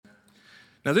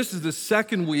Now, this is the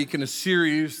second week in a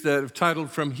series that I've titled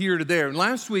From Here to There. And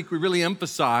last week, we really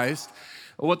emphasized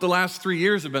what the last 3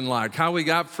 years have been like, how we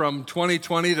got from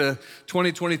 2020 to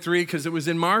 2023, because it was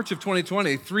in March of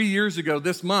 2020, 3 years ago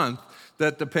this month,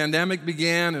 that the pandemic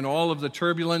began and all of the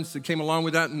turbulence that came along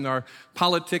with that in our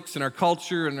politics and our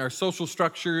culture and our social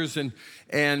structures.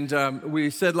 And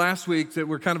we said last week that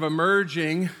we're kind of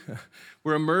emerging.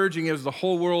 We're emerging as the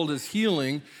whole world is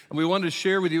healing, and we wanted to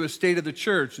share with you a state of the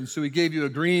church. And so we gave you a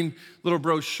green little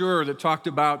brochure that talked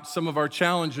about some of our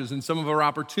challenges and some of our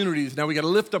opportunities. Now we got to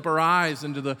lift up our eyes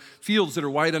into the fields that are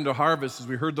white unto harvest, as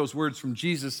we heard those words from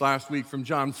Jesus last week from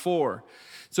John 4.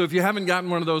 So if you haven't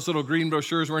gotten one of those little green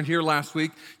brochures, weren't here last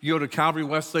week, you go to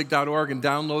calvarywestlake.org and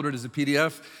download it as a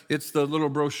PDF. It's the little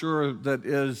brochure that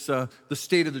is the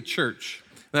state of the church.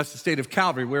 That's the state of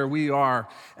Calvary, where we are.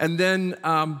 And then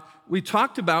we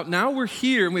talked about, now we're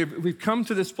here, and we've come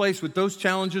to this place with those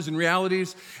challenges and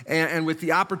realities and with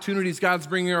the opportunities God's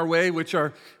bringing our way,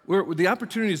 the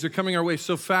opportunities are coming our way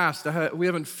so fast. We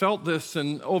haven't felt this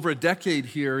in over a decade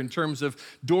here in terms of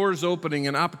doors opening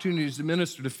and opportunities to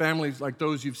minister to families like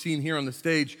those you've seen here on the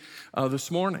stage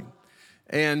this morning.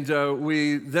 And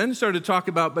we then started to talk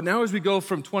about, but now as we go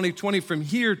from 2020, from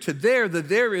here to there, the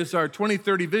there is our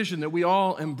 2030 vision that we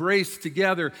all embrace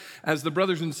together as the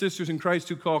brothers and sisters in Christ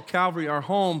who call Calvary our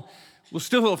home. We'll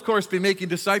still, of course, be making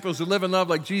disciples who live and love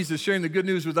like Jesus, sharing the good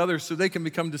news with others so they can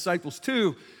become disciples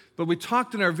too. But we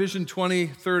talked in our Vision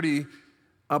 2030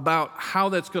 about how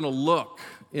that's going to look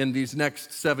in these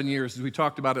next 7 years, as we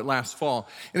talked about it last fall.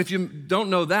 And if you don't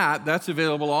know that, that's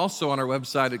available also on our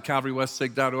website at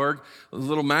calvarywestlake.org. A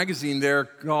little magazine there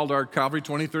called our Calvary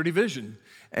 2030 Vision.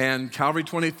 And Calvary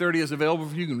 2030 is available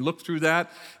for you. You can look through that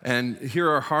and hear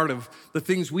our heart of the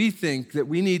things we think that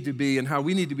we need to be and how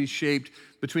we need to be shaped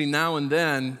between now and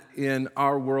then in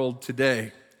our world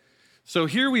today. So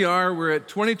here we are, we're at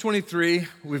 2023,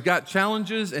 we've got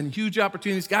challenges and huge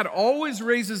opportunities. God always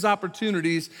raises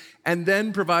opportunities and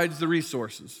then provides the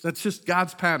resources. That's just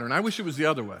God's pattern. I wish it was the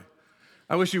other way.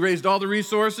 I wish he raised all the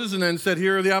resources and then said,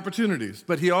 here are the opportunities.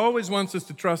 But he always wants us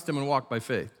to trust him and walk by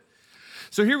faith.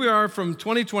 So here we are from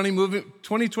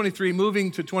 2023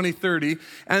 moving to 2030,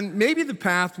 and maybe the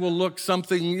path will look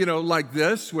something, like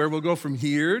this, where we'll go from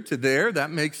here to there.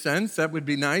 That makes sense. That would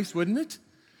be nice, wouldn't it?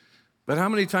 But how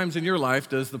many times in your life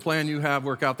does the plan you have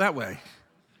work out that way?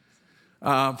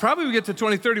 Probably we get to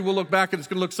 2030, we'll look back and it's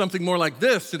going to look something more like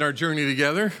this in our journey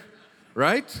together,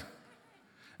 right?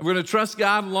 And we're going to trust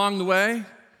God along the way,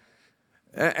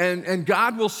 and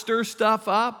God will stir stuff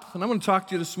up. And I'm going to talk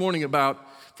to you this morning about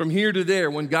from here to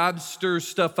there, when God stirs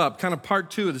stuff up, kind of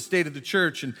part 2 of the state of the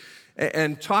church,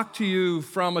 and talk to you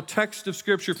from a text of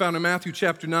Scripture found in Matthew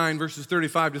chapter 9, verses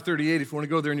 35 to 38. If you want to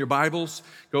go there in your Bibles,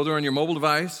 go there on your mobile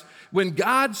device. When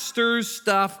God stirs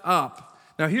stuff up.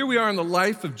 Now, here we are in the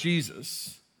life of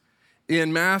Jesus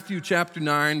in Matthew chapter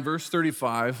 9, verse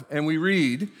 35, and we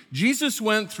read, Jesus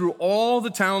went through all the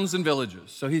towns and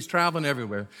villages. So he's traveling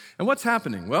everywhere. And what's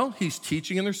happening? Well, he's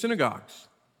teaching in their synagogues.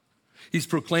 He's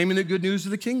proclaiming the good news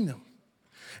of the kingdom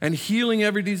and healing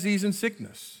every disease and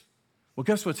sickness. Well,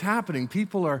 guess what's happening?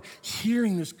 People are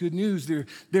hearing this good news. They're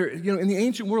in the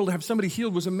ancient world, to have somebody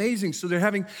healed was amazing. So they're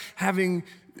having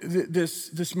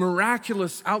this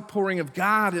miraculous outpouring of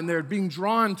God, and they're being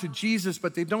drawn to Jesus,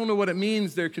 but they don't know what it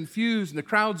means. They're confused, and the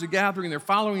crowds are gathering. They're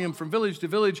following him from village to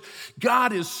village.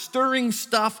 God is stirring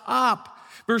stuff up.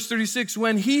 Verse 36,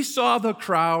 when he saw the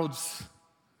crowds,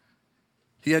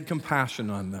 he had compassion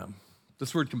on them.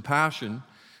 This word compassion,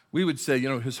 we would say,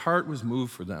 his heart was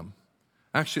moved for them.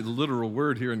 Actually, the literal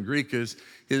word here in Greek is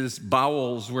his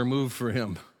bowels were moved for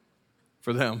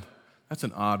them. That's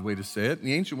an odd way to say it. In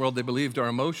the ancient world, they believed our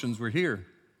emotions were here,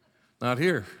 not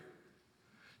here.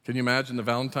 Can you imagine the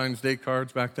Valentine's Day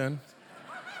cards back then?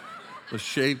 The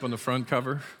shape on the front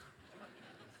cover.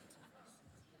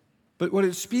 But what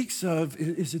it speaks of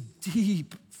is a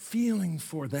deep feeling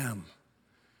for them.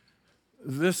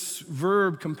 This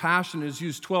verb, compassion, is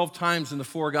used 12 times in the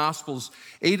 4 Gospels.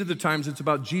 8 of the times it's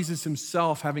about Jesus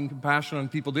himself having compassion on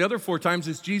people. The other 4 times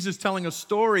it's Jesus telling a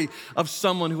story of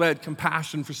someone who had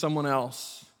compassion for someone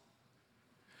else.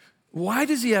 Why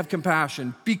does he have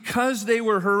compassion? Because they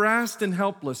were harassed and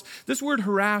helpless. This word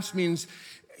harassed means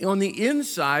on the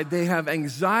inside, they have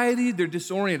anxiety, they're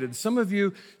disoriented. Some of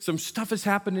you, some stuff has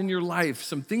happened in your life.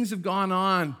 Some things have gone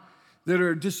on that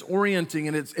are disorienting,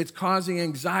 and it's causing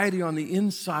anxiety on the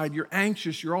inside. You're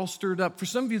anxious, you're all stirred up. For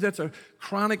some of you, that's a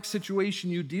chronic situation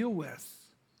you deal with.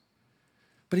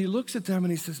 But he looks at them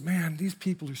and he says, man, these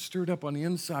people are stirred up on the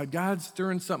inside. God's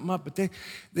stirring something up, but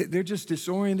they're just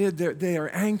disoriented. They are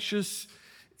anxious.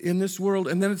 in this world.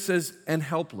 And then it says, and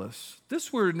helpless.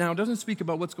 This word now doesn't speak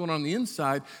about what's going on the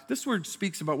inside. This word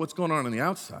speaks about what's going on the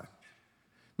outside.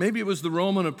 Maybe it was the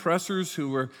Roman oppressors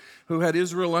who had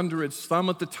Israel under its thumb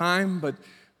at the time,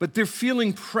 but they're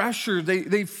feeling pressure.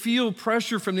 They feel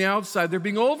pressure from the outside. They're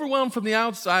being overwhelmed from the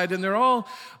outside, and they're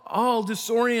all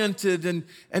disoriented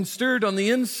and stirred on the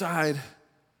inside.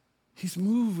 He's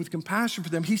moved with compassion for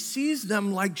them. He sees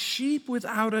them like sheep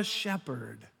without a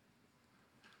shepherd.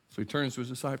 So he turns to his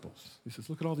disciples. He says,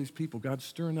 look at all these people. God's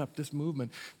stirring up this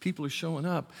movement. People are showing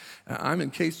up. I'm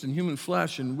encased in human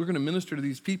flesh, and we're going to minister to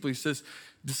these people. He says,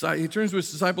 he turns to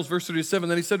his disciples, verse 37,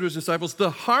 then he said to his disciples, the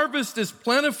harvest is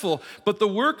plentiful, but the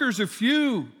workers are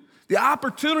few. The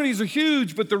opportunities are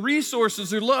huge, but the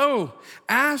resources are low.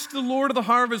 Ask the Lord of the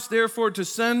harvest, therefore, to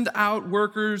send out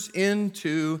workers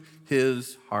into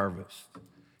his harvest.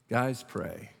 Guys,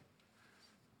 pray.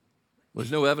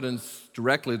 There's no evidence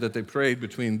directly that they prayed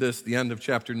between the end of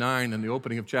chapter 9 and the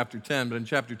opening of chapter 10, but in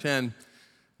chapter 10,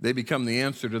 they become the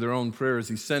answer to their own prayers.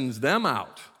 He sends them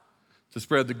out to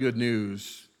spread the good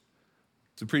news,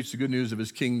 to preach the good news of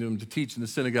his kingdom, to teach in the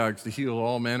synagogues, to heal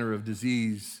all manner of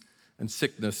disease and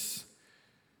sickness.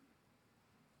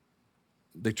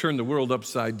 They turn the world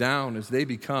upside down as they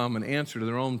become an answer to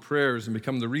their own prayers and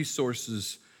become the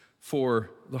resources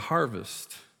for the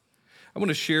harvest. I want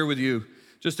to share with you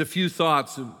just a few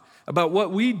thoughts about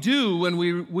what we do when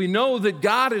we know that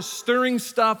God is stirring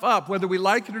stuff up. Whether we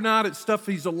like it or not, it's stuff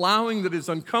he's allowing that is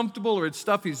uncomfortable, or it's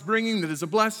stuff he's bringing that is a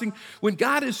blessing. When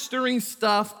God is stirring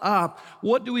stuff up,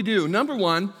 what do we do? Number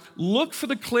one, look for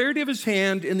the clarity of his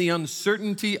hand in the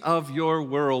uncertainty of your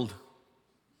world.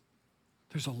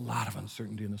 There's a lot of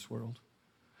uncertainty in this world.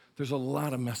 There's a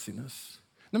lot of messiness.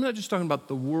 And I'm not just talking about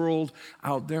the world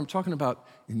out there. I'm talking about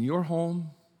in your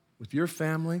home, with your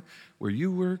family, where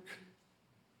you work,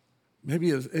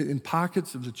 maybe in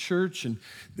pockets of the church, and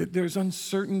there's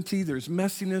uncertainty, there's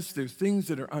messiness, there's things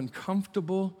that are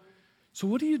uncomfortable. So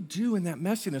what do you do in that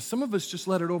messiness? Some of us just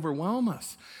let it overwhelm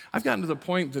us. I've gotten to the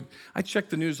point that I check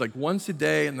the news like once a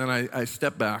day, and then I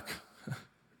step back.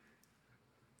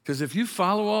 Because if you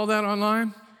follow all that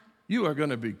online, you are going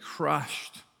to be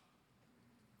crushed.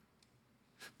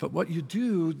 But what you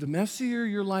do, the messier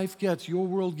your life gets, your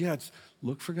world gets,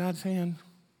 look for God's hand.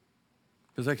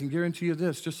 Because I can guarantee you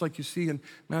this, just like you see in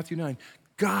Matthew 9,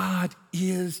 God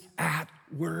is at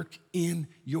work in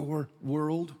your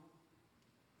world.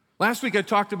 Last week I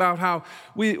talked about how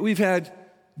we've had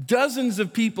dozens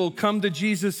of people come to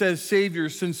Jesus as Savior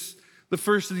since the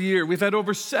first of the year. We've had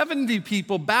over 70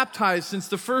 people baptized since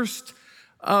the first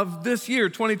of this year,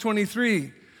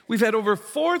 2023. We've had over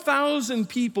 4,000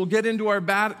 people get into our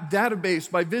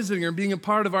database by visiting or being a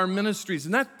part of our ministries.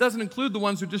 And that doesn't include the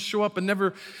ones who just show up and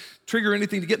never trigger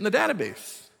anything to get in the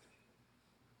database.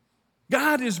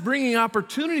 God is bringing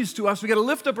opportunities to us. We got to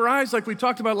lift up our eyes like we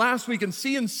talked about last week and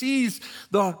see and seize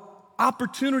the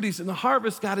opportunities and the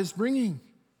harvest God is bringing.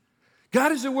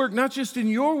 God is at work not just in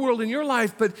your world, in your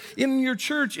life, but in your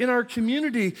church, in our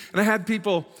community. And I had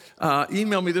people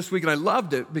email me this week, and I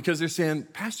loved it because they're saying,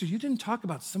 Pastor, you didn't talk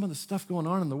about some of the stuff going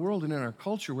on in the world and in our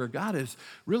culture where God is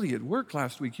really at work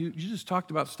last week. You just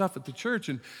talked about stuff at the church,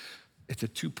 and it's a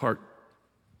 2-part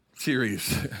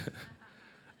series.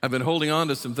 I've been holding on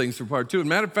to some things for part 2. And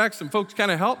matter of fact, some folks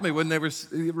kind of helped me when they were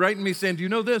writing me saying, do you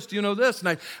know this? Do you know this?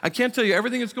 And I can't tell you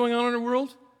everything that's going on in our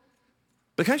world.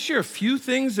 But can I share a few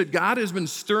things that God has been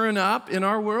stirring up in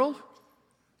our world?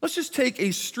 Let's just take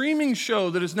a streaming show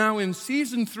that is now in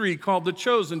season 3 called The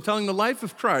Chosen, telling the life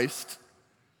of Christ,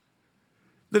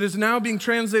 that is now being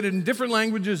translated in different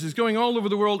languages, is going all over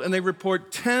the world, and they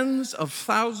report tens of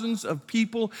thousands of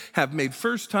people have made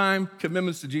first-time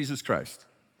commitments to Jesus Christ.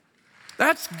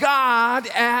 That's God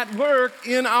at work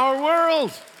in our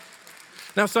world.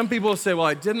 Now, some people will say, well,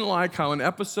 I didn't like how in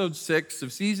episode 6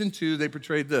 of season 2, they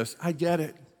portrayed this. I get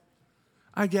it.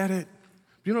 Do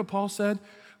you know what Paul said?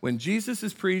 When Jesus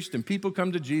is preached and people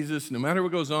come to Jesus, no matter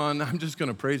what goes on, I'm just going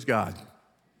to praise God.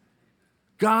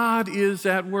 God is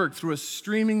at work through a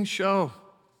streaming show.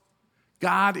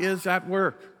 God is at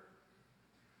work.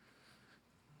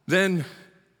 Then,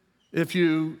 if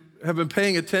you have been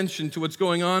paying attention to what's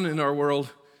going on in our world,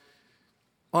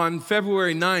 on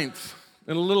February 9th,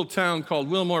 in a little town called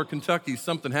Wilmore, Kentucky,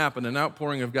 something happened, an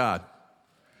outpouring of God.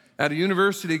 At a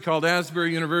university called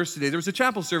Asbury University, there was a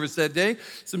chapel service that day.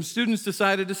 Some students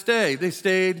decided to stay. They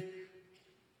stayed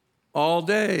all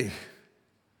day.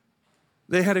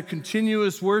 They had a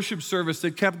continuous worship service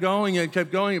that kept going and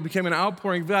kept going. It became an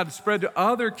outpouring of God. It spread to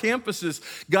other campuses.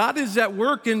 God is at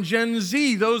work in Gen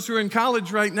Z, those who are in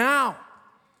college right now.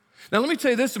 Now, let me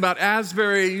tell you this about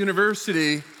Asbury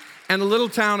University and the little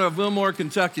town of Wilmore,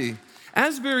 Kentucky.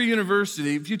 Asbury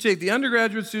University, if you take the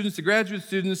undergraduate students, the graduate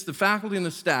students, the faculty, and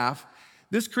the staff,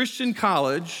 this Christian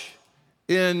college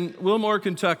in Wilmore,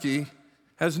 Kentucky,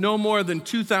 has no more than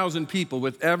 2,000 people,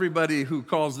 with everybody who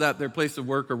calls that their place of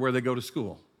work or where they go to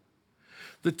school.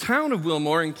 The town of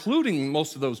Wilmore, including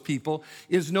most of those people,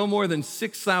 is no more than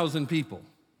 6,000 people.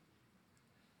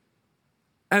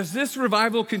 As this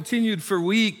revival continued for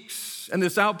weeks, and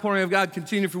this outpouring of God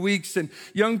continued for weeks, and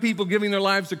young people giving their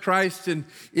lives to Christ, and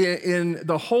in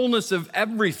the wholeness of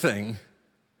everything,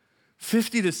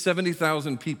 50 to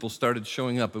 70,000 people started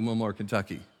showing up in Wilmore,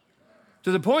 Kentucky.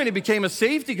 To the point it became a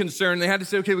safety concern. They had to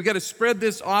say, okay, we got to spread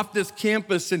this off this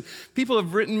campus. And people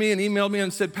have written me and emailed me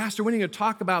and said, Pastor, when are you going to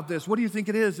talk about this? What do you think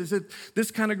it is? Is it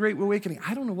this kind of great awakening?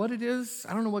 I don't know what it is.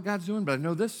 I don't know what God's doing, but I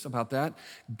know this about that.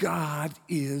 God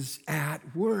is at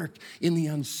work in the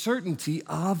uncertainty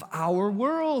of our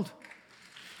world.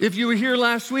 If you were here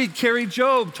last week, Carrie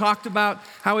Job talked about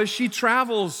how as she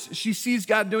travels, she sees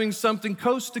God doing something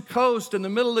coast to coast in the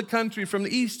middle of the country from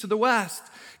the east to the west.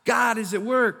 God is at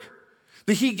work.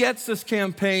 The He Gets Us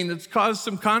campaign that's caused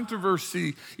some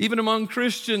controversy, even among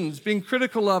Christians, being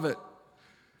critical of it,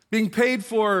 being paid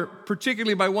for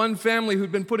particularly by one family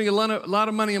who'd been putting a lot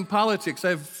of money in politics. I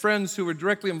have friends who were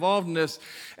directly involved in this,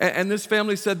 and this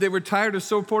family said they were tired of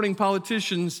supporting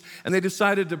politicians, and they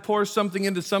decided to pour something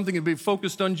into something and be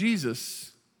focused on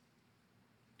Jesus.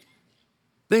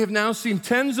 They have now seen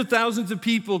tens of thousands of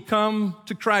people come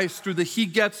to Christ through the He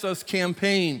Gets Us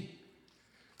campaign.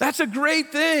 That's a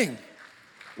great thing.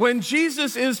 When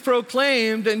Jesus is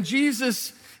proclaimed and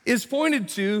Jesus is pointed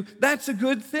to, that's a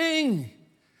good thing.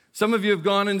 Some of you have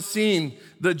gone and seen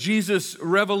the Jesus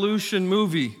Revolution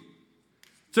movie.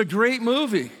 It's a great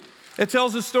movie. It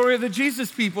tells the story of the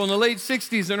Jesus people in the late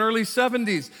 60s and early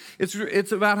 70s.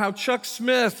 It's about how Chuck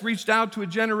Smith reached out to a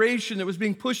generation that was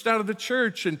being pushed out of the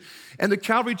church, and the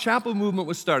Calvary Chapel movement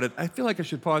was started. I feel like I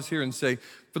should pause here and say,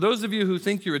 for those of you who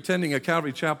think you're attending a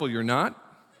Calvary Chapel, you're not.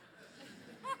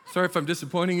 Sorry if I'm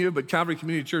disappointing you, but Calvary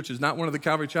Community Church is not one of the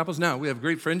Calvary Chapels. Now, we have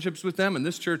great friendships with them, and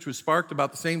this church was sparked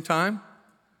about the same time.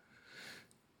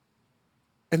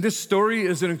 And this story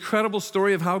is an incredible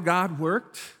story of how God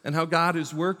worked and how God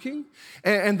is working.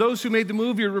 And those who made the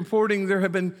movie are reporting there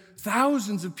have been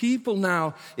thousands of people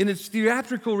now in its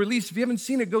theatrical release. If you haven't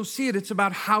seen it, go see it. It's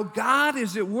about how God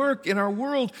is at work in our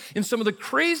world in some of the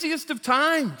craziest of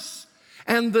times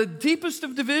and the deepest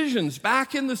of divisions.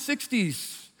 Back in the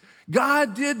 60s,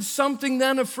 God did something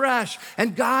then afresh,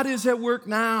 and God is at work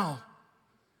now.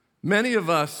 Many of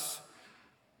us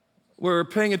were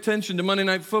paying attention to Monday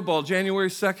Night Football, January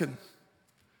 2nd,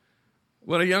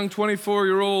 when a young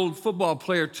 24-year-old football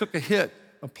player took a hit.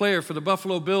 A player for the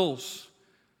Buffalo Bills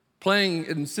playing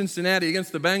in Cincinnati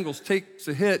against the Bengals takes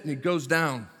a hit, and he goes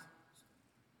down.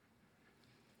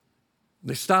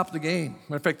 They stopped the game.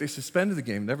 Matter of fact, they suspended the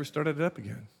game, never started it up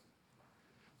again.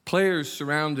 Players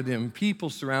surrounded him, people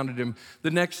surrounded him.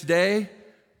 The next day,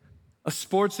 a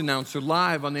sports announcer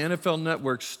live on the NFL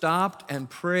Network stopped and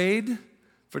prayed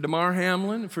for Damar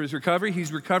Hamlin, for his recovery.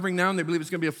 He's recovering now, and they believe it's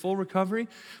going to be a full recovery.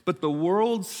 But the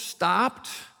world stopped.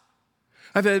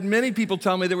 I've had many people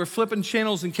tell me they were flipping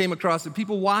channels and came across it,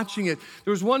 people watching it.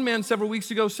 There was one man several weeks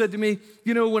ago said to me,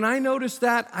 you know, when I noticed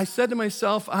that, I said to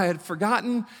myself, I had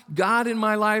forgotten God in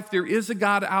my life. There is a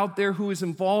God out there who is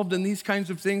involved in these kinds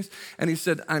of things. And he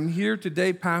said, I'm here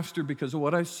today, Pastor, because of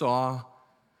what I saw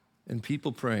and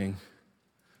people praying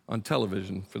on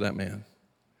television for that man.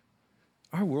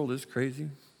 Our world is crazy.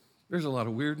 There's a lot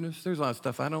of weirdness. There's a lot of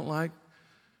stuff I don't like.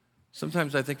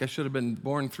 Sometimes I think I should have been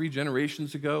born 3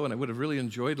 generations ago and I would have really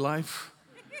enjoyed life.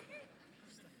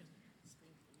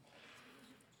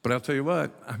 But I'll tell you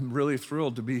what, I'm really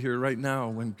thrilled to be here right now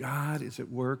when God is at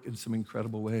work in some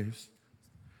incredible ways.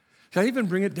 Can I even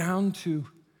bring it down to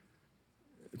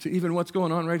even what's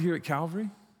going on right here at Calvary?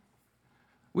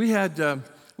 We have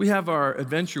our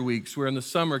adventure weeks where in the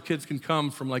summer kids can come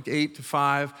from like 8 to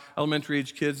 5, elementary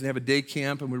age kids, and they have a day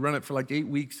camp, and we run it for like 8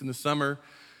 weeks in the summer.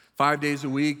 5 days a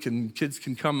week, and kids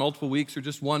can come multiple weeks or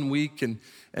just 1 week, and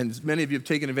as many of you have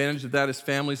taken advantage of that as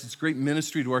families. It's great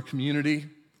ministry to our community.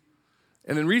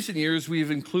 And in recent years,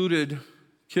 we've included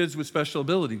kids with special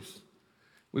abilities.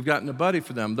 We've gotten a buddy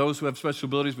for them. Those who have special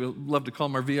abilities, we love to call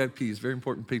them our VIPs, very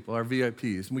important people, our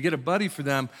VIPs. And we get a buddy for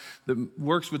them that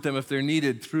works with them if they're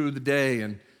needed through the day,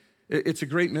 and it's a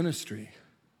great ministry.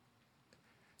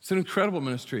 It's an incredible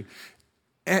ministry.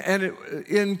 And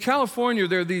in California,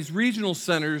 there are these regional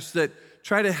centers that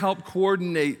try to help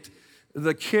coordinate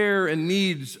the care and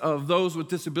needs of those with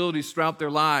disabilities throughout their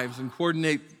lives and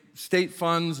coordinate state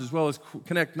funds as well as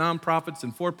connect nonprofits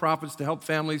and for-profits to help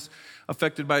families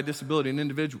affected by disability and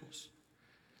individuals.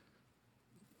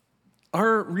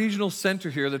 Our regional center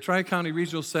here, the Tri-County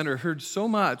Regional Center, heard so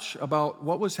much about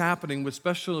what was happening with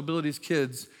special abilities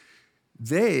kids,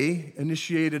 they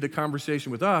initiated a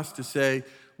conversation with us to say,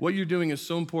 what you're doing is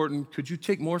so important. Could you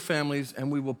take more families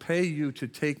and we will pay you to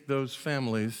take those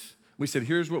families? We said,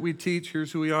 here's what we teach,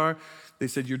 here's who we are. They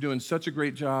said, you're doing such a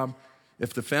great job.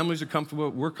 If the families are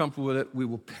comfortable, we're comfortable with it, we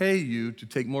will pay you to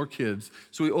take more kids.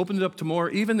 So we opened it up to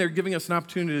more. Even they're giving us an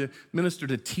opportunity to minister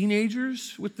to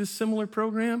teenagers with this similar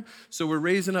program. So we're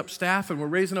raising up staff and we're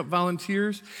raising up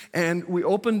volunteers. And we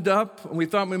opened up, and we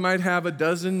thought we might have a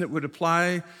dozen that would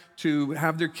apply to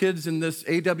have their kids in this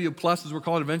AW Plus, as we're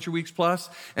calling it, Adventure Weeks Plus.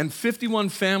 And 51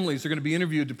 families are going to be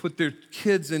interviewed to put their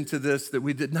kids into this that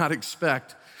we did not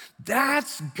expect.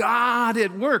 That's God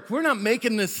at work. We're not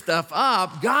making this stuff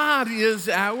up. God is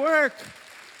at work.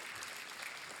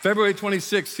 February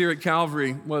 26th here at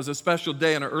Calvary was a special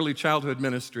day in our early childhood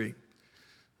ministry.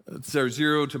 It's our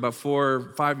 0 to about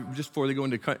 4, 5, just before they go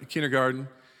into kindergarten.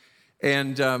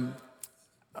 And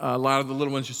a lot of the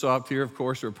little ones you saw up here, of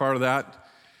course, are a part of that.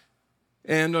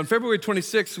 And on February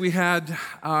 26th, we had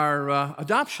our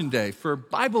adoption day for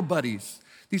Bible buddies.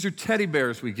 These are teddy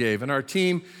bears we gave, and our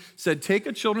team said, take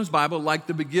a children's Bible like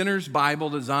the beginner's Bible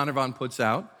that Zondervan puts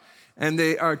out, and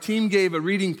our team gave a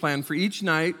reading plan for each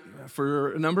night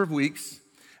for a number of weeks,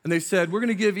 and they said, we're going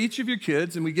to give each of your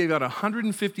kids, and we gave out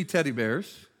 150 teddy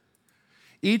bears,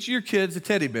 each of your kids a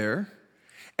teddy bear,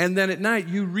 and then at night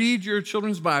you read your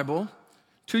children's Bible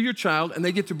to your child, and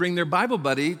they get to bring their Bible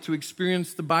buddy to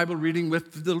experience the Bible reading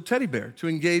with the little teddy bear, to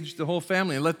engage the whole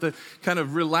family and let the kind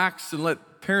of relax and let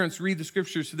parents read the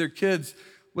scriptures to their kids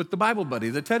with the Bible buddy,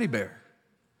 the teddy bear.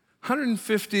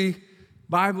 150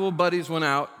 Bible buddies went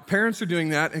out. Parents are doing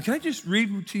that. And can I just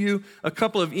read to you a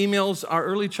couple of emails our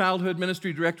early childhood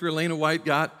ministry director, Elena White,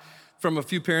 got from a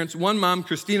few parents. One mom,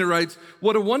 Christina, writes,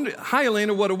 hi,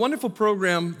 Elena, what a wonderful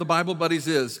program the Bible Buddies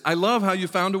is. I love how you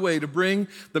found a way to bring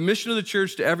the mission of the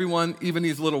church to everyone, even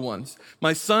these little ones.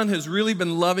 My son has really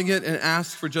been loving it and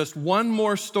asks for just one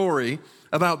more story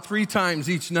about 3 times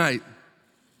each night.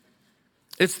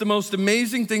 It's the most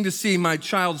amazing thing to see my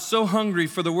child so hungry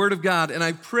for the Word of God, and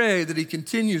I pray that he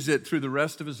continues it through the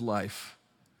rest of his life.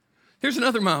 Here's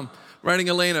another mom writing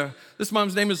Elena. This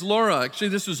mom's name is Laura. Actually,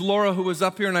 this was Laura who was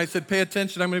up here, and I said, pay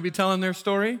attention, I'm going to be telling their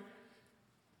story.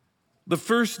 The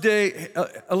first day,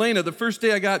 Elena, the first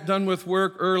day I got done with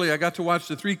work early, I got to watch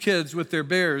the 3 kids with their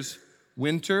bears,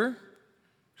 Winter,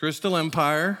 Crystal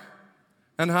Empire,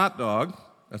 and Hot Dog.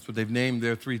 That's what they've named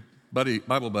their 3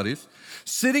 Bible buddies,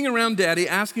 sitting around Daddy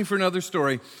asking for another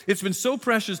story. It's been so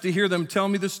precious to hear them tell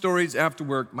me the stories after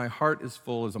work. My heart is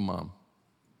full as a mom.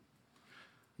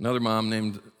 Another mom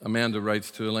named Amanda writes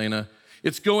to Elena,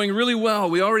 it's going really well.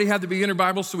 We already had the beginner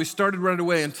Bible, so we started right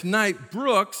away. And tonight,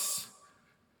 Brooks,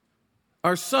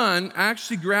 our son,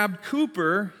 actually grabbed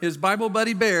Cooper, his Bible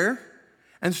buddy bear,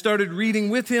 and started reading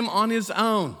with him on his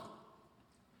own.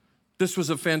 This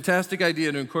was a fantastic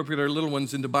idea to incorporate our little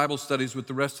ones into Bible studies with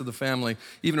the rest of the family.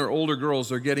 Even our older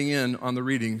girls are getting in on the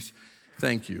readings.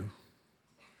 Thank you.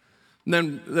 And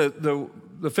then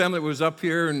the family that was up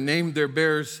here and named their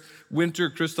bears Winter,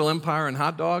 Crystal Empire, and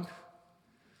Hot Dog.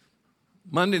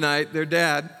 Monday night, their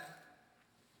dad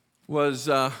was,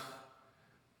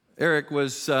 Eric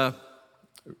was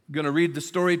going to read the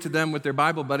story to them with their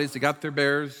Bible buddies. They got their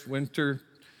bears, Winter,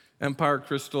 Empire,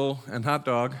 Crystal, and Hot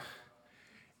Dog.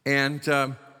 And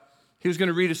he was going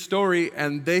to read a story,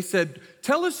 and they said,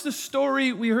 tell us the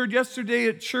story we heard yesterday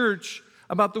at church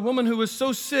about the woman who was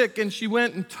so sick, and she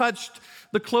went and touched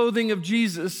the clothing of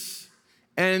Jesus,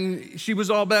 and she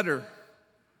was all better.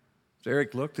 So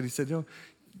Eric looked, and he said, no,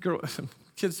 girl,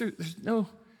 kids, there's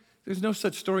no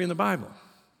such story in the Bible.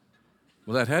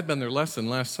 Well, that had been their lesson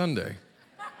last Sunday.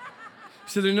 He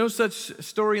said, there's no such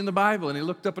story in the Bible. And he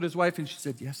looked up at his wife, and she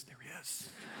said, yes, there is.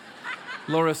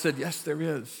 Laura said, yes, there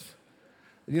is.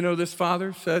 And you know, this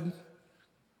father said,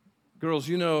 girls,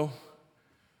 you know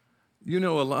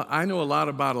a lot. I know a lot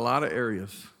about a lot of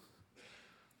areas,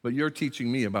 but you're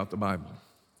teaching me about the Bible.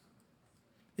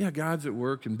 Yeah, God's at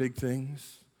work in big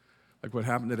things, like what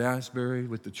happened at Asbury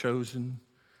with the Chosen.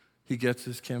 He Gets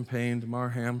His campaign, Damar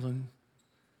Hamlin,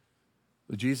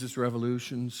 the Jesus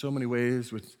Revolution, so many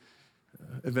ways with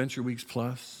Adventure Weeks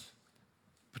Plus.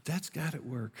 But that's God at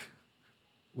work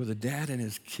with a dad and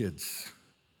his kids.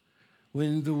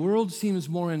 When the world seems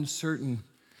more uncertain,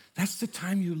 that's the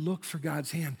time you look for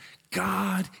God's hand.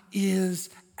 God is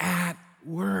at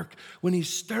work. When He's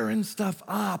stirring stuff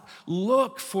up,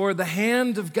 look for the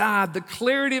hand of God, the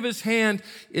clarity of His hand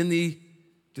in the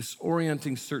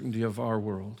disorienting certainty of our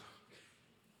world.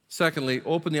 Secondly,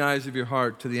 open the eyes of your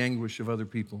heart to the anguish of other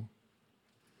people.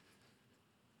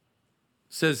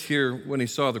 says here, when he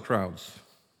saw the crowds.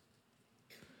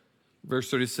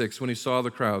 Verse 36, when he saw the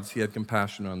crowds, he had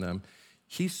compassion on them.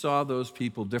 He saw those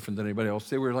people different than anybody else.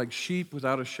 They were like sheep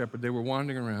without a shepherd. They were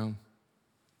wandering around.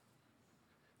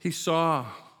 He saw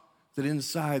that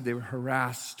inside they were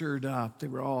harassed, stirred up. They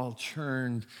were all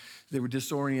churned. They were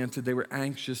disoriented. They were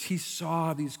anxious. He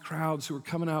saw these crowds who were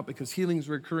coming out because healings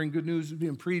were occurring, good news was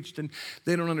being preached, and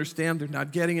they don't understand. They're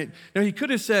not getting it. Now, he could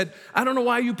have said, I don't know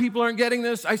why you people aren't getting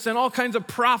this. I sent all kinds of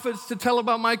prophets to tell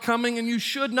about my coming, and you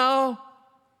should know.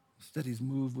 Instead, he's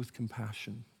moved with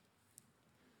compassion.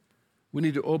 We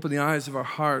need to open the eyes of our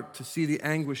heart to see the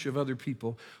anguish of other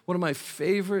people. One of my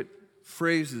favorite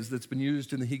phrases that's been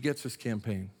used in the He Gets Us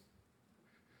campaign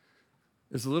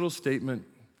is a little statement,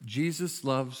 Jesus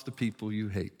loves the people you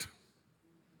hate.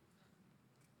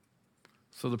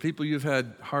 So the people you've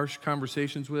had harsh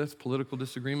conversations with, political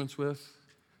disagreements with,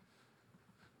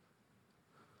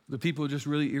 the people who just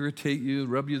really irritate you,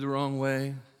 rub you the wrong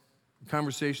way,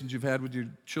 conversations you've had with your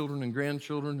children and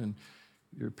grandchildren and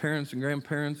your parents and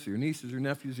grandparents, your nieces or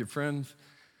nephews, your friends,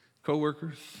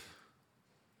 coworkers.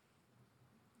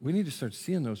 We need to start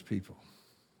seeing those people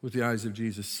with the eyes of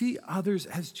Jesus. See others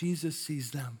as Jesus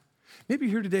sees them. Maybe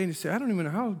you're here today and you say, I don't even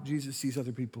know how Jesus sees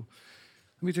other people.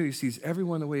 Let me tell you, he sees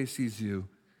everyone the way he sees you.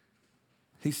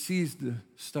 He sees the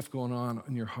stuff going on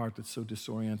in your heart that's so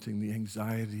disorienting, the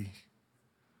anxiety,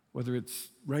 whether it's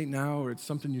right now or it's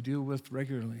something you deal with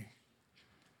regularly.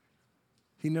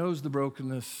 He knows the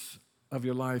brokenness of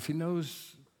your life. He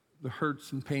knows the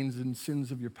hurts and pains and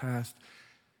sins of your past.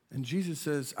 And Jesus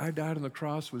says, I died on the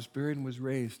cross, was buried, and was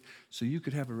raised so you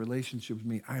could have a relationship with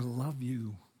me. I love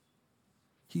you.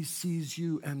 He sees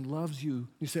you and loves you.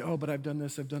 You say, oh, but I've done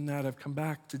this, I've done that, I've come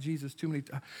back to Jesus too many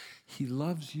times. He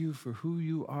loves you for who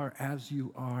you are as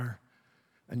you are,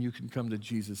 and you can come to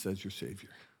Jesus as your Savior.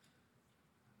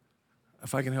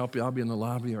 If I can help you, I'll be in the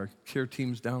lobby. Our care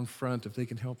team's down front if they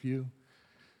can help you.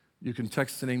 You can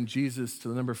text the name Jesus to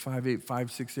the number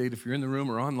 58568 if you're in the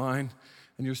room or online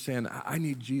and you're saying, I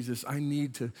need Jesus. I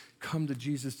need to come to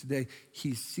Jesus today.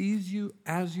 He sees you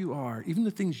as you are. Even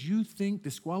the things you think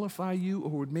disqualify you or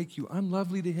would make you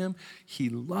unlovely to him, he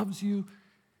loves you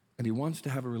and he wants to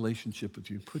have a relationship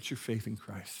with you. Put your faith in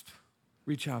Christ.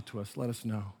 Reach out to us. Let us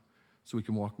know so we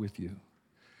can walk with you.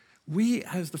 We,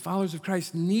 as the followers of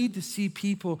Christ, need to see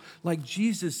people like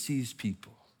Jesus sees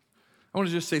people. I want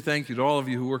to just say thank you to all of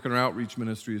you who work in our outreach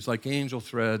ministries like Angel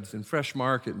Threads and Fresh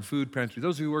Market and Food Pantry,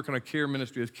 those of you who work in our care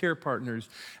ministry as care partners,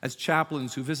 as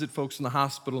chaplains who visit folks in the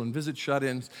hospital and visit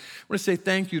shut-ins. I want to say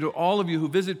thank you to all of you who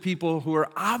visit people who are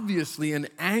obviously in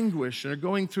anguish and are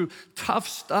going through tough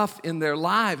stuff in their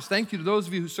lives. Thank you to those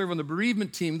of you who serve on the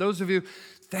bereavement team. Those of you,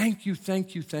 thank you,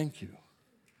 thank you, thank you.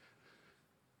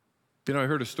 You know, I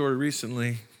heard a story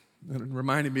recently that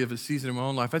reminded me of a season in my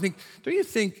own life. Don't you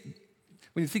think,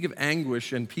 when you think of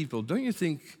anguish and people, don't you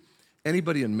think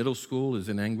anybody in middle school is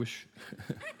in anguish?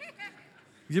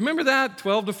 You remember that,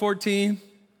 12 to 14? You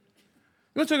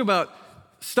want to talk about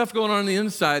stuff going on the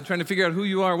inside, trying to figure out who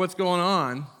you are, what's going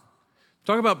on.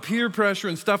 Talk about peer pressure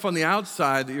and stuff on the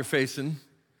outside that you're facing.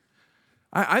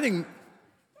 I think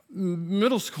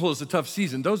middle school is a tough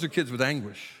season. Those are kids with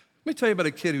anguish. Let me tell you about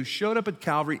a kid who showed up at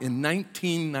Calvary in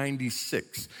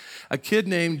 1996, a kid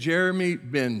named Jeremy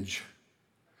Binge.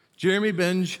 Jeremy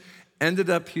Binge ended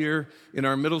up here in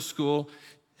our middle school.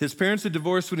 His parents had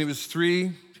divorced when he was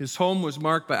 3. His home was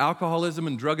marked by alcoholism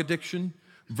and drug addiction,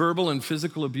 verbal and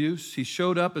physical abuse. He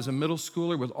showed up as a middle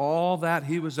schooler with all that.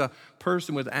 He was a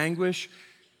person with anguish.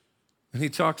 And he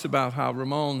talks about how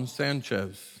Ramon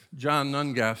Sanchez, John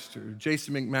Nungaster,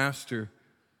 Jason McMaster,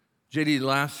 J.D.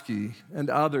 Lasky, and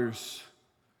others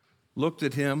looked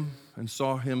at him and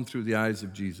saw him through the eyes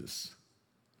of Jesus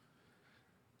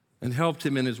and helped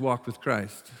him in his walk with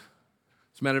Christ.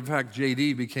 As a matter of fact,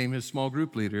 J.D. became his small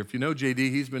group leader. If you know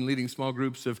J.D., he's been leading small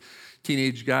groups of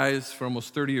teenage guys for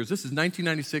almost 30 years. This is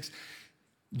 1996.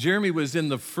 Jeremy was in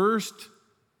the first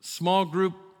small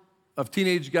group of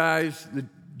teenage guys that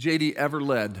J.D. ever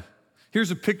led.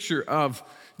 Here's a picture of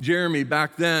Jeremy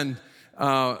back then.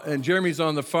 And Jeremy's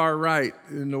on the far right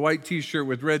in the white t-shirt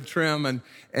with red trim, and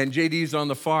JD's on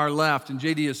the far left. And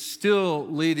JD is still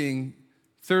leading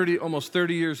almost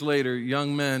 30 years later,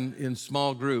 young men in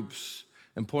small groups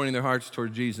and pointing their hearts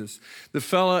toward Jesus. The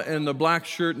fella in the black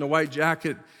shirt and the white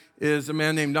jacket is a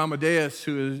man named Amadeus,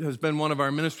 who has been one of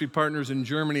our ministry partners in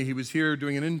Germany. He was here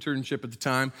doing an internship at the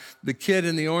time. The kid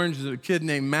in the orange is a kid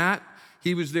named Matt.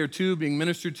 He was there too, being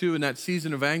ministered to in that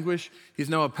season of anguish. He's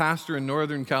now a pastor in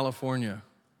Northern California.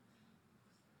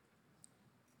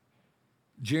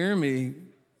 Jeremy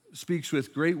speaks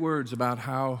with great words about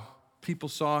how people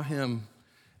saw him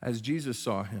as Jesus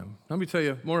saw him. Let me tell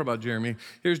you more about Jeremy.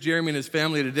 Here's Jeremy and his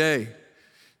family today.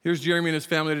 Here's Jeremy and his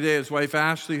family today, his wife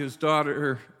Ashley, his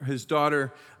daughter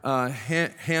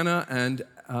Hannah and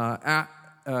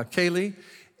Kaylee.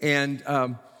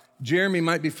 And Jeremy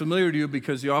might be familiar to you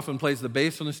because he often plays the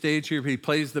bass on the stage here. He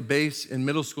plays the bass in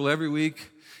middle school every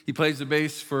week. He plays the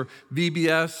bass for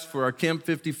VBS, for our Camp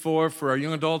 54, for our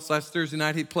young adults. Last Thursday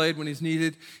night he played when he's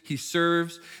needed. He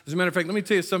serves. As a matter of fact, let me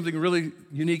tell you something really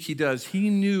unique he does. He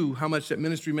knew how much that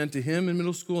ministry meant to him in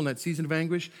middle school in that season of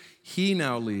anguish. He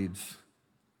now leads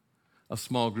a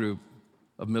small group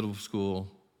of middle school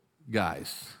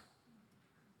guys.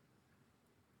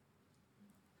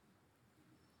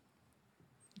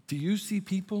 Do you see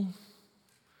people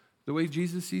the way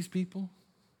Jesus sees people?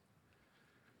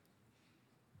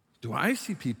 Do I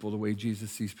see people the way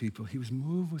Jesus sees people? He was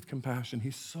moved with compassion.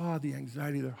 He saw the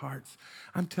anxiety of their hearts.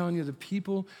 I'm telling you, the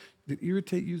people that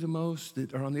irritate you the most,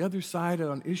 that are on the other side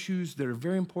on issues that are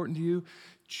very important to you,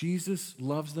 Jesus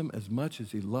loves them as much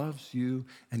as he loves you,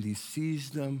 and he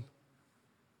sees them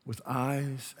with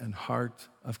eyes and heart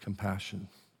of compassion.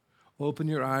 Open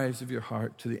your eyes of your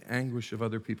heart to the anguish of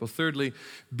other people. Thirdly,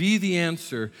 be the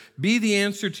answer. Be the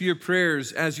answer to your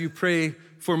prayers as you pray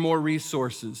for more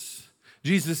resources.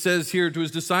 Jesus says here to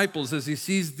his disciples as he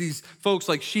sees these folks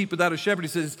like sheep without a shepherd,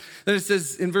 then it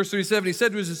says in verse 37, he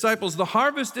said to his disciples, the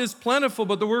harvest is plentiful,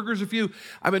 but the workers are few.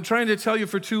 I've been trying to tell you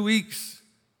for 2 weeks.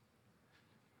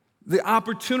 The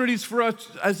opportunities for us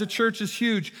as a church is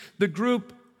huge. The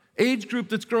age group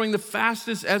that's growing the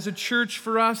fastest as a church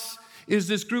for us is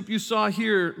this group you saw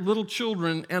here, little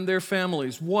children and their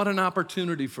families. What an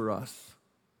opportunity for us.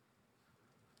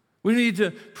 We need to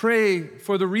pray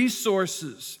for the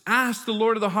resources. Ask the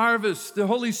Lord of the harvest, the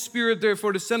Holy Spirit,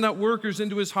 therefore, to send out workers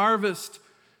into his harvest.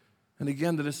 And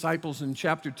again, the disciples in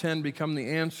chapter 10 become the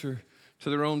answer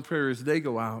to their own prayers. They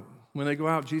go out. When they go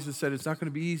out, Jesus said, it's not going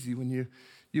to be easy when you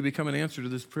become an answer to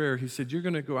this prayer. He said, you're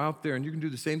going to go out there and you're going to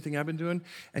do the same thing I've been doing.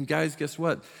 And guys, guess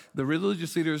what? The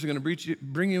religious leaders are going to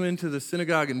bring you into the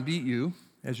synagogue and beat you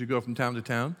as you go from town to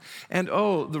town. And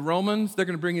the Romans, they're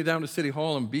going to bring you down to City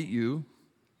Hall and beat you.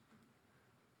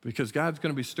 Because God's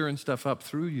going to be stirring stuff up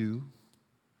through you.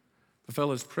 But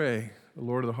fellas, pray, the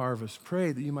Lord of the harvest.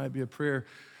 Pray that you might be a prayer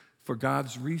for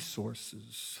God's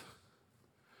resources.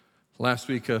 Last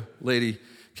week, a lady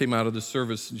came out of the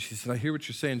service and she said, I hear what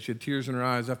you're saying. She had tears in her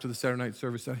eyes after the Saturday night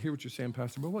service. I hear what you're saying,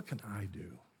 Pastor, but what can I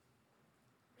do?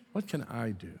 What can I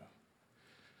do?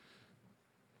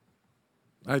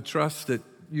 I trust that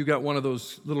you got one of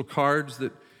those little cards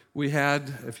that we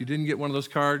had. If you didn't get one of those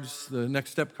cards, the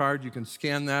Next Step card, you can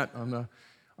scan that on the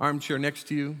armchair next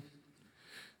to you.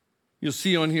 You'll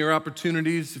see on here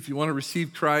opportunities if you want to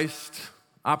receive Christ,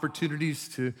 opportunities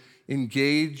to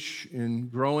engage in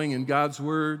growing in God's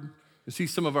Word. You see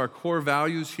some of our core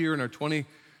values here in our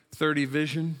 2030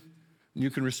 vision. And you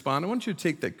can respond. I want you to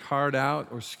take that card out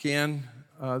or scan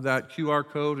that QR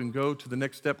code and go to the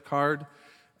Next Step card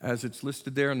as it's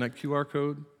listed there on that QR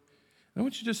code. I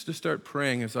want you just to start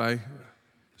praying as I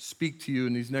speak to you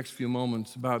in these next few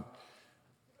moments about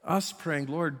us praying,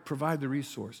 Lord, provide the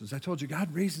resources. I told you,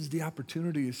 God raises the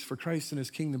opportunities for Christ and his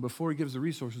kingdom before he gives the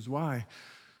resources. Why?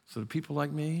 So that people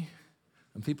like me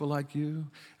and people like you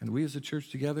and we as a church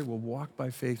together will walk by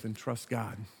faith and trust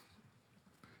God.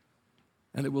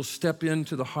 And it will step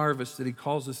into the harvest that he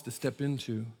calls us to step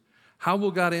into. How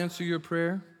will God answer your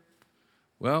prayer?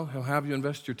 Well, he'll have you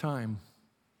invest your time.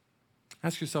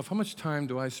 Ask yourself, how much time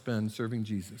do I spend serving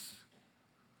Jesus?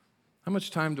 How much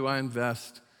time do I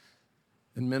invest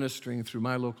in ministering through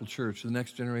my local church to the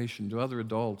next generation, to other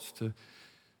adults,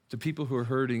 to people who are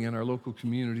hurting in our local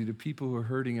community, to people who are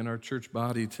hurting in our church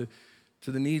body, to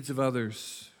the needs of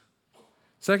others?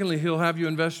 Secondly, he'll have you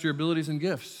invest your abilities and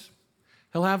gifts.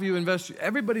 He'll have you invest.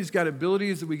 Everybody's got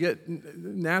abilities that we get,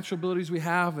 natural abilities we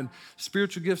have, and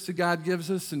spiritual gifts that God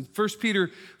gives us. And 1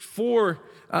 Peter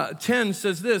 4:10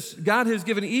 says this, God has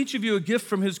given each of you a gift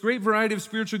from his great variety of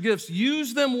spiritual gifts.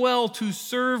 Use them well to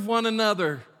serve one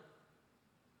another.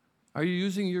 Are you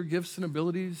using your gifts and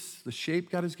abilities, the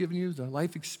shape God has given you, the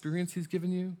life experience he's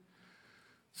given you?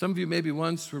 Some of you maybe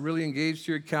once were really engaged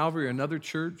here at Calvary or another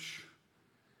church.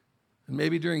 And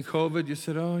maybe during COVID, you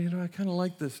said, I kind of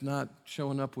like this not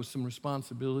showing up with some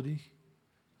responsibility.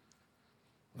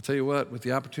 I'll tell you what, with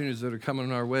the opportunities that are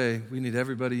coming our way, we need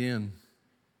everybody in.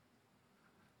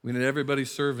 We need everybody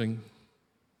serving.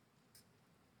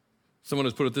 Someone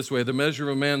has put it this way, the measure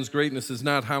of a man's greatness is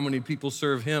not how many people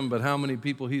serve him, but how many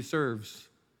people he serves.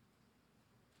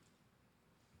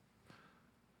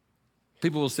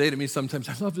 People will say to me sometimes,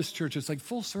 I love this church. It's like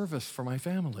full service for my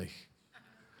family.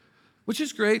 Which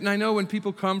is great, and I know when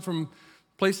people come from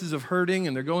places of hurting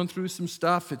and they're going through some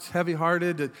stuff. It's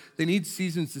heavy-hearted. They need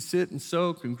seasons to sit and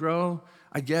soak and grow.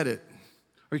 I get it.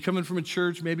 Or you're coming from a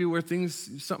church maybe where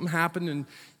something happened and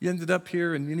you ended up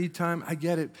here and you need time. I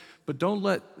get it. But don't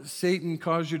let Satan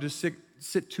cause you to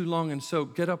sit too long and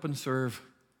soak. Get up and serve.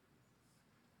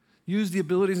 Use the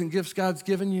abilities and gifts God's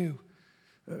given you.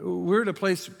 We're at a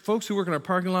place, folks who work in our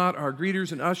parking lot, our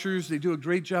greeters and ushers, they do a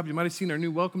great job. You might have seen our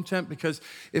new welcome tent, because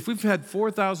if we've had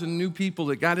 4,000 new people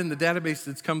that got in the database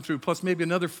that's come through, plus maybe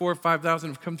another 4,000 or 5,000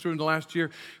 have come through in the last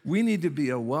year, we need to be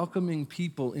a welcoming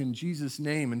people in Jesus'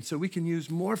 name. And so we can use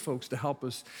more folks to help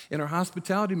us in our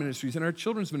hospitality ministries, in our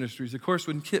children's ministries. Of course,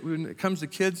 when it comes to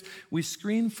kids, we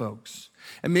screen folks.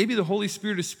 And maybe the Holy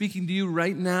Spirit is speaking to you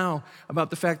right now about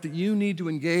the fact that you need to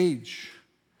engage.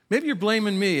 Maybe you're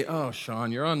blaming me. Oh,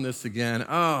 Shawn, you're on this again.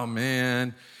 Oh,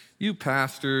 man, you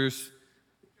pastors.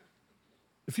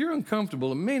 If you're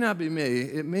uncomfortable, it may not be me.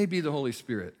 It may be the Holy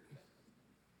Spirit.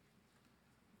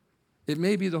 It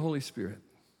may be the Holy Spirit.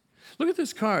 Look at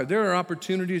this card. There are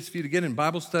opportunities for you to get in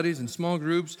Bible studies and small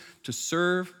groups, to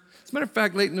serve. As a matter of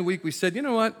fact, late in the week, we said, you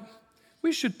know what?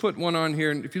 We should put one on here.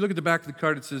 And if you look at the back of the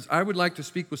card, it says, I would like to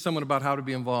speak with someone about how to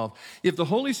be involved. If the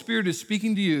Holy Spirit is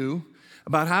speaking to you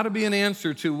about how to be an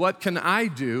answer to what can I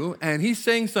do, and he's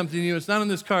saying something to you, it's not on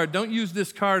this card, don't use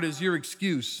this card as your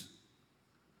excuse.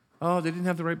 Oh, they didn't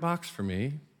have the right box for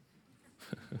me.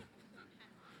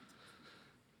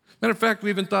 Matter of fact,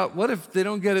 we even thought, what if they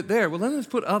don't get it there? Well, then let's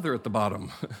put other at the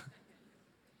bottom.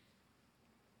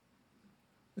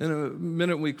 In a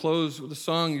minute we close with a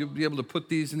song, you'll be able to put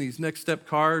these in these next step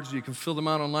cards. You can fill them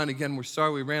out online. Again, we're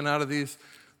sorry we ran out of these.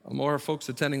 More folks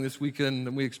attending this weekend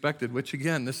than we expected, which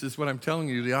again, this is what I'm telling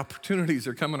you, the opportunities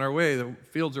are coming our way. The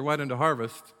fields are white unto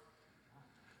harvest.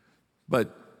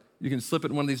 But you can slip it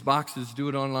in one of these boxes, do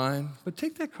it online. But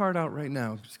take that card out right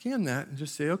now, scan that, and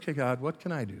just say, okay, God, what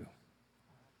can I do?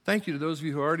 Thank you to those of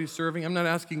you who are already serving. I'm not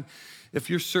asking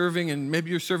if you're serving, and maybe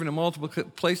you're serving in multiple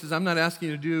places. I'm not asking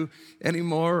you to do any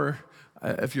more,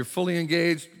 or if you're fully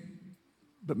engaged.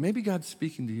 But maybe God's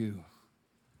speaking to you.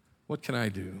 What can I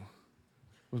do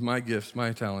with my gifts,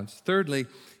 my talents? Thirdly,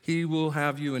 he will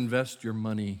have you invest your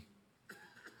money.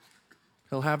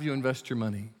 He'll have you invest your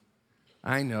money.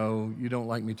 I know you don't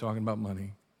like me talking about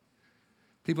money.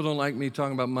 People don't like me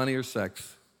talking about money or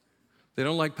sex. They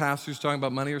don't like pastors talking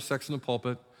about money or sex in the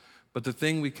pulpit. But the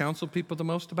thing we counsel people the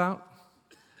most about,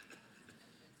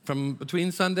 from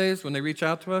between Sundays when they reach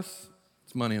out to us,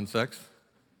 it's money and sex.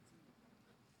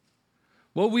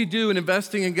 What we do in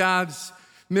investing in God's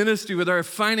ministry with our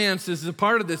finances is a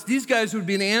part of this. These guys would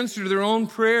be an answer to their own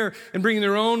prayer and bringing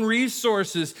their own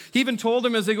resources. He even told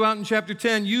them as they go out in chapter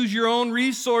 10, use your own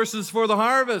resources for the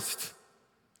harvest.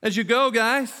 As you go,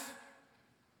 guys.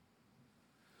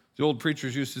 The old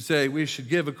preachers used to say, we should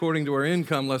give according to our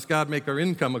income, lest God make our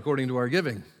income according to our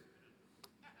giving.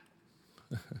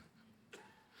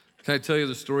 Can I tell you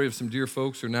the story of some dear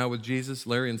folks who are now with Jesus,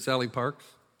 Larry and Sally Parks?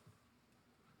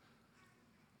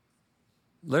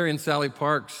 Larry and Sally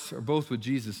Parks are both with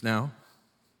Jesus now.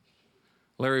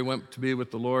 Larry went to be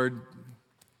with the Lord.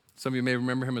 Some of you may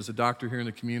remember him as a doctor here in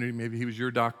the community. Maybe he was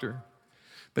your doctor.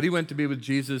 But he went to be with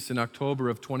Jesus in October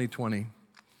of 2020.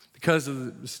 Because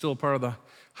it was still part of the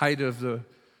height of the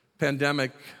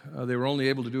pandemic, they were only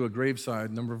able to do a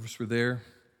graveside. A number of us were there.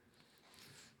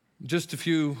 Just a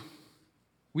few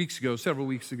weeks ago, several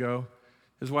weeks ago,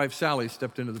 his wife Sally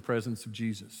stepped into the presence of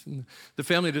Jesus. And the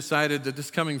family decided that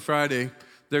this coming Friday,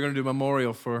 they're going to do a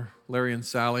memorial for Larry and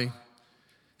Sally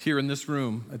here in this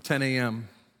room at 10 a.m.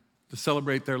 to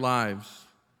celebrate their lives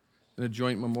in a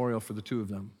joint memorial for the two of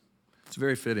them. It's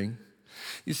very fitting.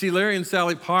 You see, Larry and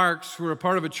Sally Parks were a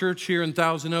part of a church here in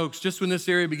Thousand Oaks. Just when this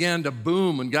area began to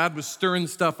boom and God was stirring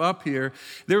stuff up here,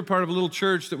 they were part of a little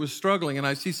church that was struggling. And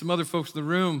I see some other folks in the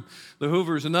room, the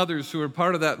Hoovers and others, who were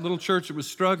part of that little church that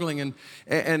was struggling.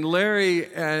 And Larry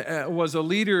was a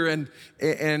leader,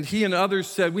 and he and others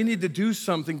said, we need to do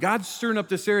something. God's stirring up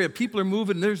this area. People are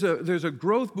moving. There's a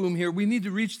growth boom here. We need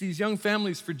to reach these young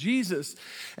families for Jesus.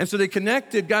 And so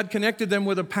God connected them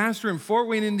with a pastor in Fort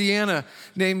Wayne, Indiana,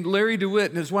 named Larry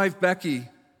DeWitt and his wife Becky.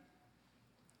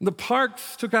 The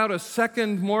Parks took out a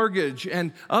second mortgage,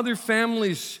 and other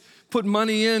families put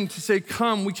money in to say,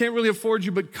 come, we can't really afford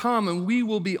you, but come, and we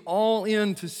will be all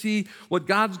in to see what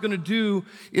God's going to do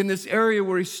in this area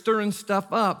where he's stirring stuff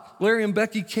up. Larry and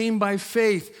Becky came by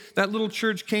faith. That little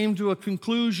church came to a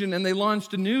conclusion, and they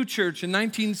launched a new church in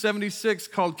 1976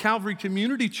 called Calvary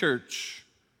Community Church.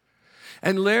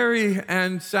 And Larry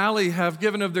and Sally have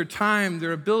given of their time,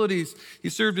 their abilities. He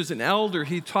served as an elder.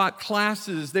 He taught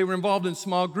classes. They were involved in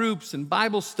small groups and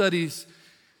Bible studies.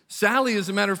 Sally, as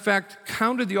a matter of fact,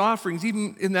 counted the offerings.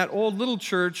 Even in that old little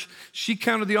church, she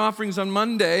counted the offerings on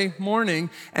Monday morning,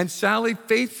 and Sally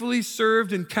faithfully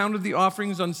served and counted the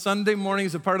offerings on Sunday morning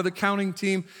as a part of the counting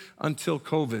team until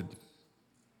COVID.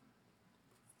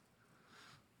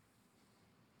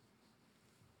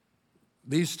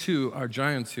 These two are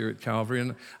giants here at Calvary,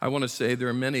 and I want to say there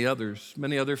are many others,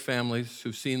 many other families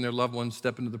who've seen their loved ones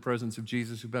step into the presence of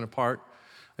Jesus, who've been a part.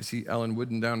 I see Ellen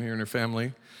Wooden down here and her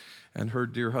family. And her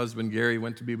dear husband, Gary,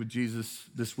 went to be with Jesus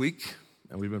this week,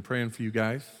 and we've been praying for you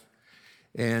guys.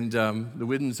 And the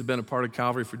Widdens have been a part of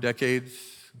Calvary for decades,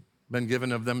 been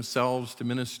given of themselves to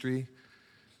ministry.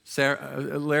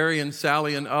 Larry and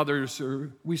Sally and others,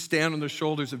 we stand on the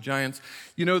shoulders of giants.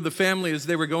 You know, the family, as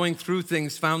they were going through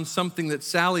things, found something that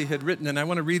Sally had written, and I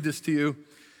want to read this to you.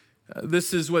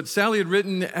 This is what Sally had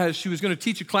written as she was going to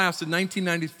teach a class in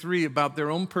 1993 about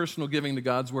their own personal giving to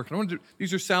God's work. And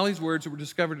these are Sally's words that were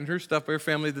discovered in her stuff by her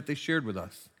family that they shared with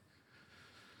us.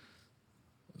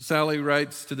 Sally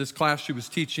writes to this class she was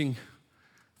teaching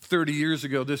 30 years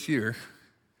ago this year.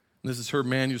 And this is her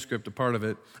manuscript, a part of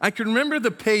it. I can remember the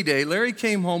payday. Larry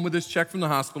came home with his check from the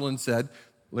hospital and said,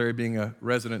 Larry being a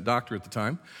resident doctor at the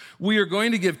time, "We are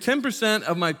going to give 10%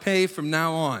 of my pay from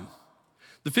now on."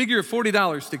 The figure of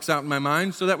 $40 sticks out in my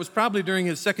mind, so that was probably during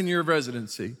his second year of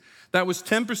residency. That was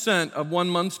 10% of 1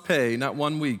 month's pay, not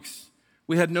 1 week's.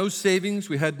 We had no savings.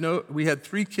 We had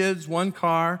 3 kids, 1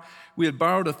 car. We had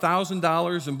borrowed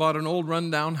 $1,000 and bought an old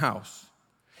rundown house.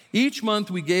 Each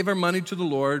month we gave our money to the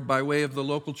Lord by way of the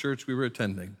local church we were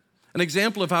attending. An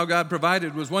example of how God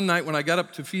provided was one night when I got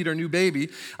up to feed our new baby,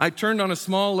 I turned on a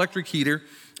small electric heater,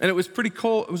 and it was pretty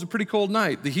cold. It was a pretty cold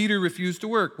night. The heater refused to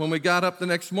work. When we got up the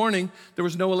next morning, there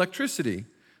was no electricity.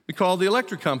 We called the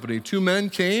electric company. 2 men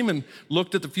came and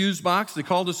looked at the fuse box. They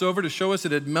called us over to show us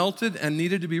it had melted and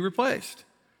needed to be replaced.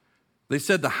 They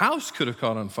said the house could have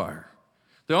caught on fire.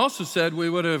 They also said we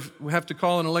would have to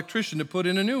call an electrician to put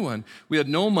in a new one. We had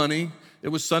no money. It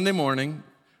was Sunday morning.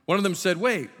 One of them said,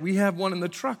 "Wait, we have one in the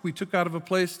truck we took out of a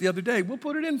place the other day. We'll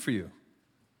put it in for you."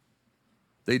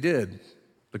 They did.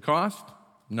 The cost?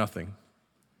 Nothing.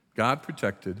 God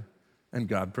protected and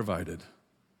God provided.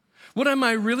 What am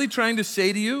I really trying to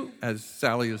say to you, as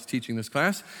Sally is teaching this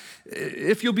class?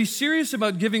 If you'll be serious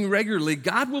about giving regularly,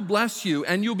 God will bless you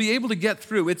and you'll be able to get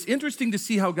through. It's interesting to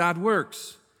see how God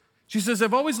works. She says,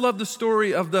 "I've always loved the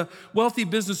story of the wealthy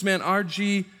businessman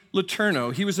R.G.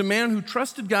 Letourneau. He was a man who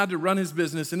trusted God to run his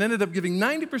business and ended up giving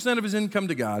 90% of his income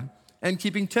to God and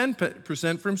keeping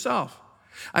 10% for himself.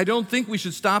 I don't think we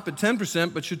should stop at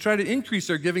 10%, but should try to increase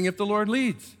our giving if the Lord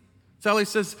leads." Sally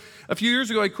says, "A few years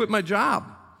ago, I quit my job.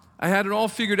 I had it all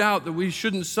figured out that we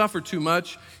shouldn't suffer too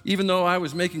much, even though I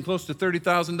was making close to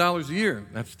 $30,000 a year."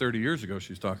 That's 30 years ago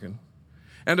she's talking.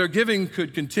 "And our giving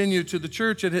could continue to the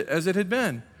church as it had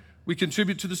been. We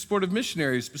contribute to the support of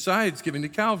missionaries besides giving to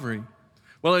Calvary.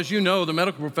 Well, as you know, the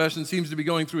medical profession seems to be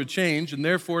going through a change, and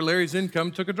therefore Larry's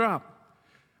income took a drop.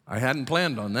 I hadn't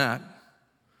planned on that.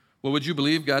 Well, would you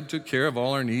believe God took care of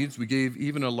all our needs? We gave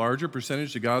even a larger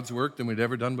percentage to God's work than we'd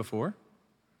ever done before.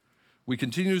 We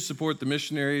continue to support the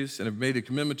missionaries and have made a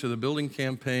commitment to the building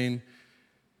campaign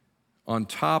on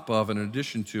top of and in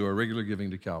addition to our regular giving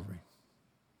to Calvary.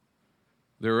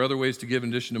 There are other ways to give in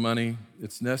addition to money.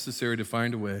 It's necessary to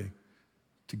find a way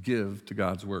to give to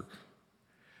God's work."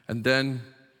 And then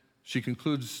she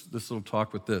concludes this little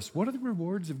talk with this. What are the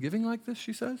rewards of giving like this,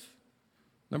 she says?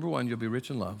 Number 1, you'll be rich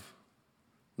in love.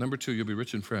 Number 2, you'll be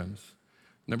rich in friends.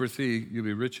 Number 3, you'll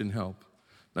be rich in help.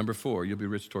 Number 4, you'll be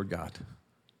rich toward God.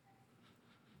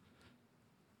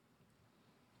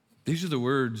 These are the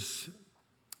words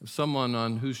of someone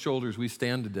on whose shoulders we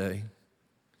stand today.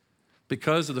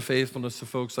 Because of the faithfulness of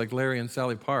folks like Larry and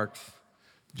Sally Parks,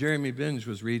 Jeremy Binge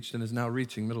was reached and is now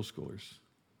reaching middle schoolers.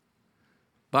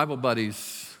 Bible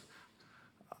buddies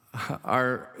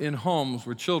are in homes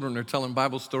where children are telling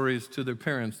Bible stories to their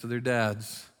parents, to their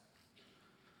dads.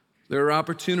 There are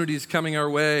opportunities coming our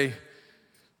way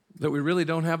that we really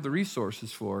don't have the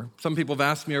resources for. Some people have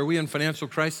asked me, are we in financial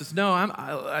crisis? No,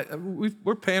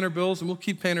 we're paying our bills and we'll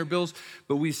keep paying our bills,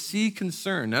 but we see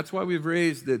concern. That's why we've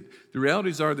raised that the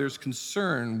realities are there's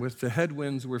concern with the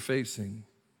headwinds we're facing.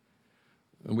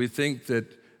 And we think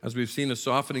that as we've seen a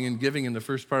softening in giving in the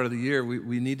first part of the year,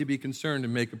 we need to be concerned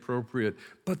and make appropriate.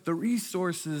 But the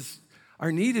resources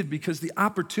are needed because the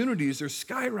opportunities are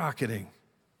skyrocketing.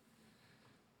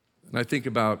 And I think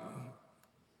about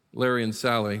Larry and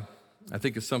Sally. I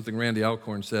think it's something Randy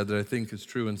Alcorn said that I think is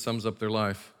true and sums up their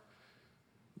life.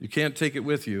 You can't take it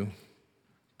with you,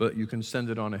 but you can send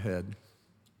it on ahead.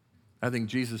 I think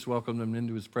Jesus welcomed them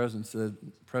into his presence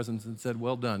and said,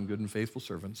 "Well done, good and faithful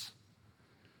servants."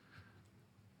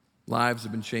 Lives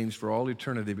have been changed for all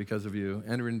eternity because of you.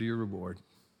 Enter into your reward.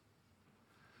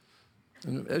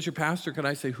 And as your pastor, can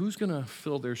I say, who's going to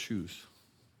fill their shoes?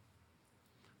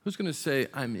 Who's going to say,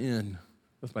 I'm in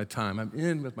with my time. I'm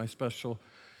in with my special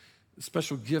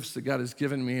gifts that God has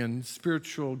given me and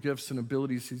spiritual gifts and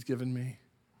abilities he's given me.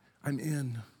 I'm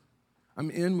in.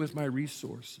 I'm in with my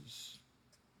resources.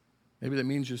 Maybe that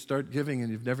means you start giving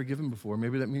and you've never given before.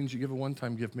 Maybe that means you give a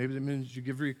one-time gift. Maybe that means you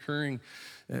give recurring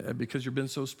because you've been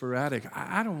so sporadic.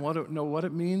 I don't want to know what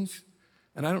it means,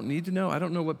 and I don't need to know. I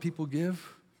don't know what people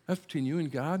give. That's between you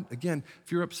and God. Again,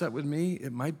 if you're upset with me,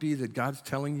 it might be that God's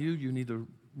telling you you need to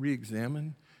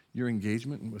re-examine your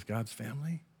engagement with God's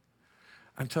family.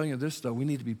 I'm telling you this, though. We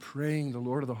need to be praying the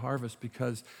Lord of the harvest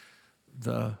because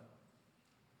the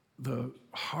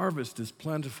harvest is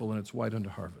plentiful and it's white unto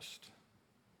harvest.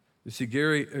 You see,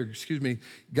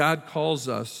 God calls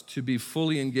us to be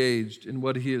fully engaged in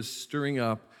what he is stirring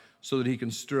up so that he can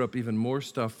stir up even more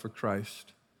stuff for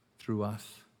Christ through us.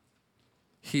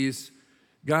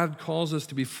 God calls us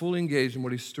to be fully engaged in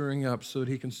what he's stirring up so that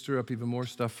he can stir up even more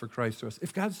stuff for Christ through us.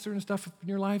 If God's stirring stuff up in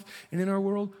your life and in our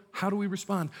world, how do we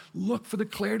respond? Look for the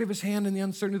clarity of his hand in the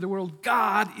uncertainty of the world.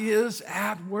 God is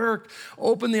at work.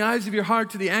 Open the eyes of your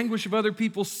heart to the anguish of other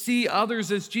people. See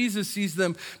others as Jesus sees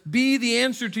them. Be the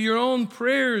answer to your own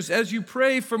prayers as you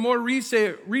pray for more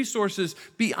resources.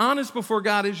 Be honest before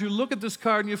God as you look at this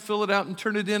card and you fill it out and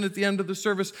turn it in at the end of the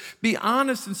service. Be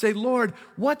honest and say, Lord,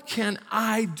 what can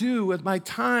I do with my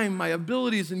time, my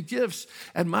abilities and gifts,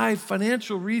 and my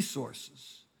financial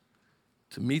resources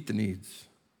to meet the needs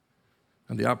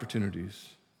and the opportunities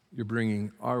you're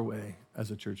bringing our way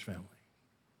as a church family?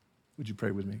 Would you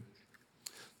pray with me?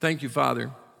 Thank you,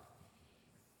 Father,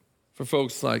 for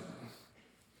folks like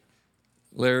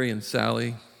Larry and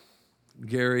Sally,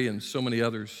 Gary, and so many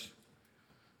others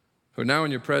who are now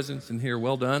in your presence and here.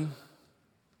 Well done.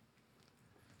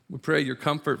 We pray your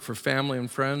comfort for family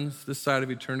and friends this side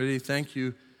of eternity. Thank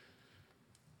you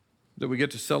that we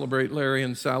get to celebrate Larry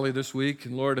and Sally this week.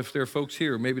 And Lord, if there are folks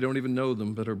here, maybe don't even know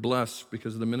them, but are blessed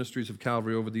because of the ministries of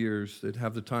Calvary over the years, that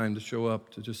have the time to show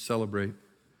up to just celebrate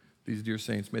these dear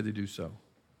saints, may they do so.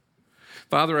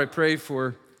 Father, I pray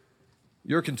for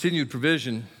your continued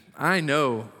provision. I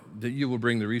know that you will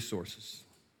bring the resources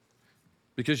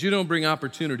because you don't bring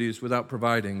opportunities without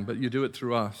providing, but you do it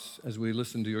through us as we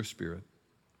listen to your Spirit.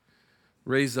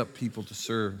 Raise up people to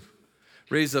serve.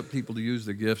 Raise up people to use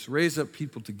their gifts. Raise up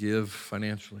people to give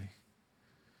financially.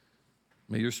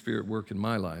 May your Spirit work in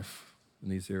my life in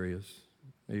these areas.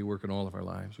 May you work in all of our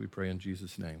lives. We pray in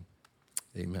Jesus' name.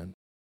 Amen.